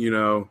out,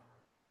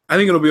 I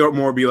think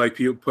it'll be like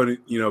people putting,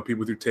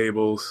 people through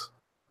tables,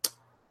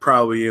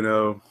 probably,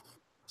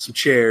 some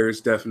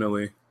chairs,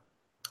 definitely.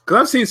 Because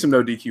I've seen some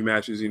no DQ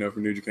matches,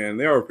 from New Japan.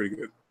 They are pretty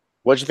good.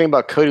 What'd you think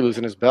about Cody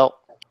losing his belt?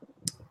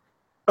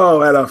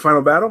 Oh, at a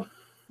Final Battle?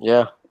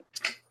 Yeah.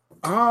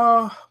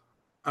 I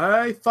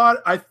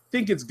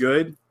think it's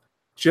good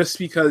just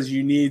because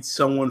you need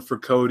someone for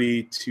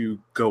Cody to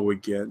go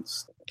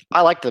against.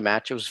 I liked the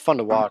match. It was fun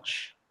to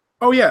watch.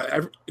 Oh, yeah.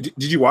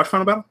 Did you watch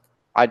Final Battle?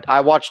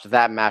 I watched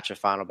that match of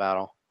Final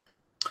Battle.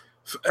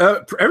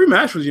 Every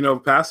match was,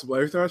 passable.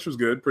 Every match was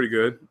good, pretty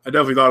good. I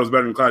definitely thought it was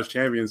better than Clash of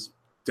Champions.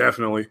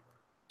 Definitely.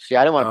 See,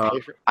 I didn't want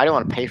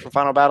to pay for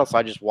Final Battle, so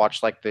I just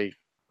watched like the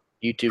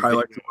YouTube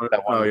video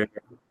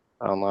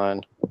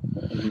online.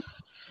 Mm-hmm.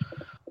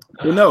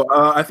 Well, no,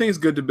 I think it's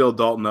good to build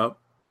Dalton up.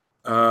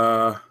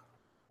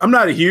 I'm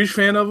not a huge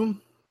fan of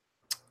him.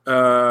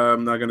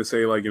 I'm not gonna say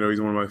he's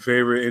one of my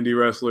favorite indie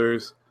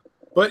wrestlers,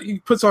 but he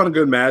puts on a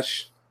good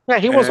match. Yeah,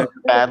 he wasn't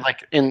bad.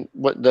 Like in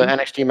what the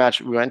NXT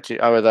match we went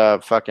to, or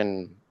the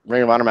fucking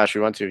Ring of Honor match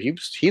we went to,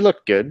 he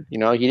looked good. He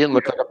didn't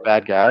look like a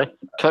bad guy.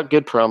 Cut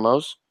good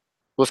promos.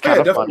 Was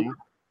kind of funny.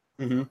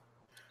 Mm-hmm.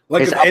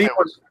 Like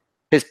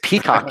his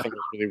peacock thing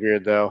was really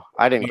weird though.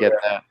 I didn't get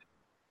that.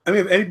 I mean,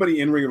 if anybody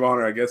in Ring of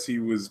Honor, I guess he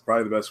was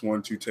probably the best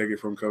one to take it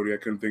from Cody. I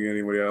couldn't think of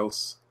anybody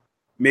else.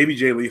 Maybe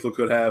Jay Lethal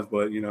could have,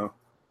 but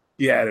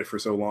he had it for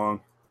so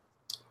long.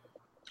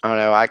 I don't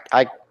know.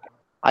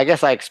 I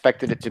guess I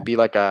expected it to be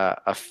like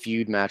a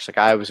feud match. Like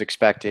I was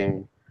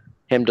expecting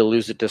him to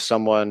lose it to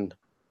someone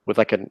with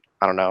like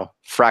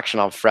fraction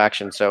on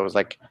fraction. So it was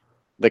like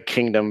the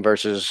Kingdom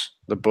versus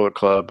the Bullet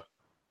Club.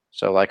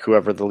 So like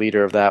whoever the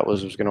leader of that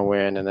was going to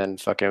win, and then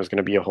fucking it was going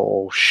to be a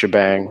whole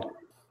shebang.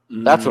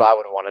 Mm-hmm. That's what I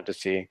would have wanted to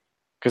see,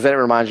 because then it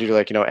reminds you to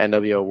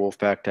NWO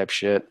Wolfpack type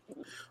shit.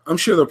 I'm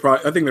sure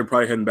I think they're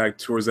probably heading back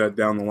towards that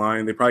down the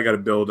line. They probably got to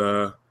build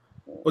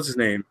what's his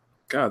name?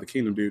 God, the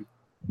Kingdom dude.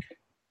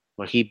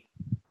 Well, he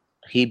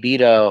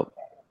beat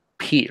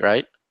Pete,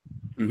 right?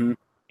 Mm-hmm.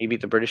 He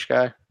beat the British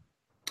guy.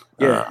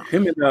 Yeah,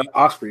 him and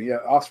Osprey.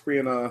 Yeah, Osprey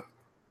and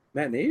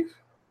Matt Nave.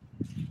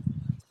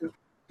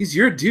 He's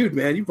your dude,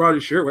 man. You brought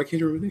his shirt. Why can't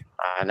you remember his name?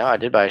 I know. I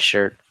did buy a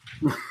shirt.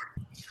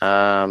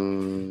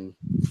 Fuck.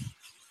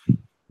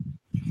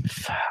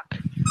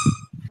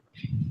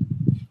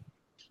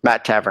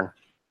 Matt Tavern.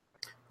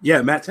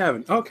 Yeah, Matt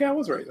Tavern. Okay, I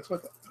was right. That's what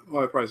I thought.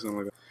 Well, I probably something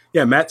like that.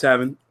 Yeah, Matt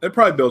Tavern. They're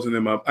probably building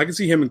him up. I can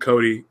see him and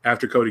Cody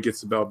after Cody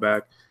gets the belt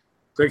back.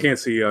 I can't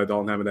see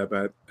Dalton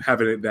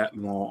having it that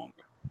long.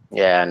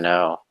 Yeah,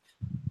 no.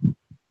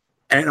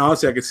 And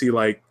honestly, I could see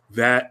like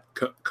that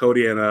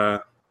Cody and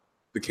the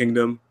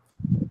Kingdom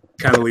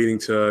kind of leading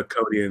to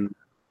Cody and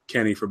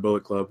Kenny for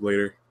Bullet Club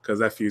later, because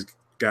that feud's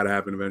got to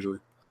happen eventually.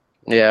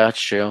 Yeah,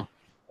 that's true.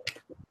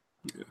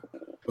 Yeah.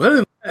 But other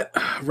than that,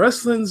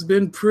 wrestling's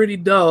been pretty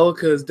dull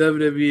because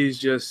WWE's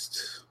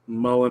just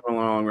mulling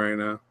along right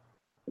now.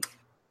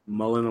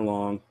 Mulling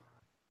along.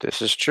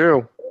 This is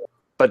true.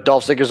 But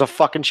Dolph Ziggler's a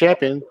fucking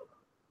champion.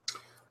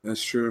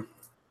 That's true.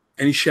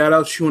 Any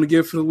shout-outs you want to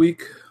give for the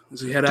week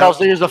as we head Dolph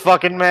Ziggler's a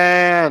fucking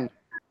man.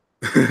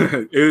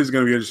 It is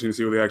going to be interesting to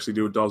see what they actually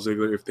do with Dolph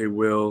Ziggler, if they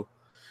will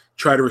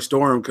try to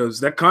restore him, because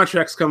that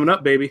contract's coming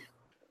up, baby.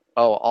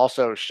 Oh,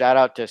 also, shout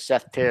out to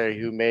Seth Terry,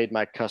 who made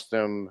my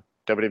custom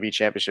WWE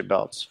Championship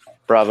belts.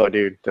 Bravo,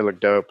 dude. They look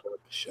dope.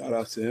 Shout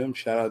out to him.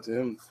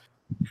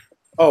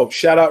 Oh,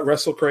 shout out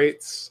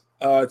WrestleCrates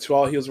to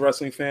all Heels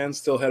Wrestling fans.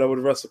 Still head over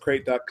to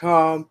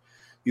WrestleCrate.com.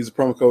 Use the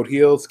promo code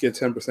HEELS. Get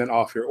 10%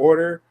 off your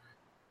order.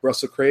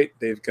 WrestleCrate,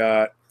 they've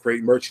got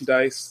great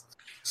merchandise,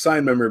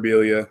 signed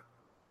memorabilia.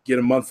 Get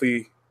a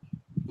monthly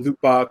loot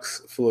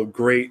box full of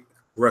great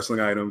wrestling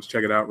items.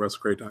 Check it out,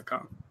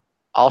 WrestleCrate.com.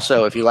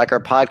 Also, if you like our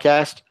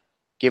podcast,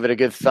 give it a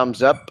good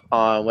thumbs up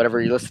on whatever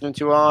you're listening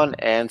to on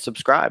and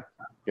subscribe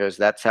because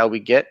that's how we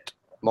get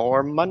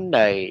more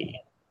Monday.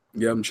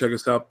 Yeah, and check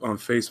us out on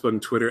Facebook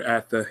and Twitter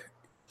at the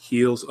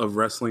Heels of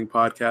Wrestling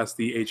Podcast,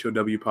 the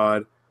HOW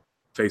Pod,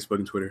 Facebook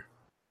and Twitter.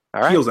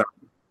 All right. Heels out.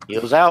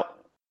 Heels out.